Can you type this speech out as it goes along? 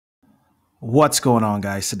What's going on,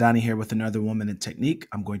 guys? Sadani here with another 1 minute technique.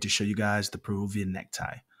 I'm going to show you guys the Peruvian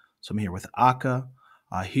necktie. So I'm here with Aka.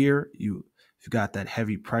 Here, if you got that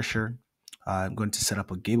heavy pressure, I'm going to set up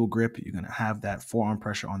a gable grip. You're going to have that forearm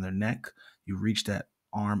pressure on their neck. You reach that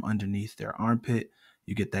arm underneath their armpit.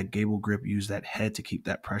 You get that gable grip. Use that head to keep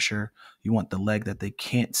that pressure. You want the leg that they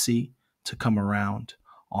can't see to come around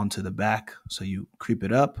onto the back. So you creep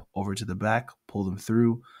it up over to the back, pull them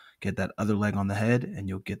through, get that other leg on the head, and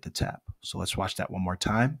you'll get the tap. So let's watch that one more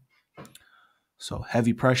time. So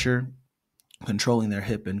heavy pressure, controlling their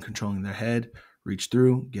hip and controlling their head. Reach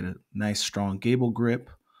through, get a nice strong gable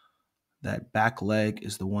grip. That back leg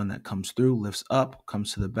is the one that comes through, lifts up,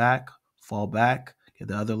 comes to the back, fall back, get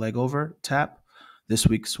the other leg over, tap. This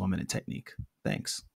week's 1 minute technique. Thanks.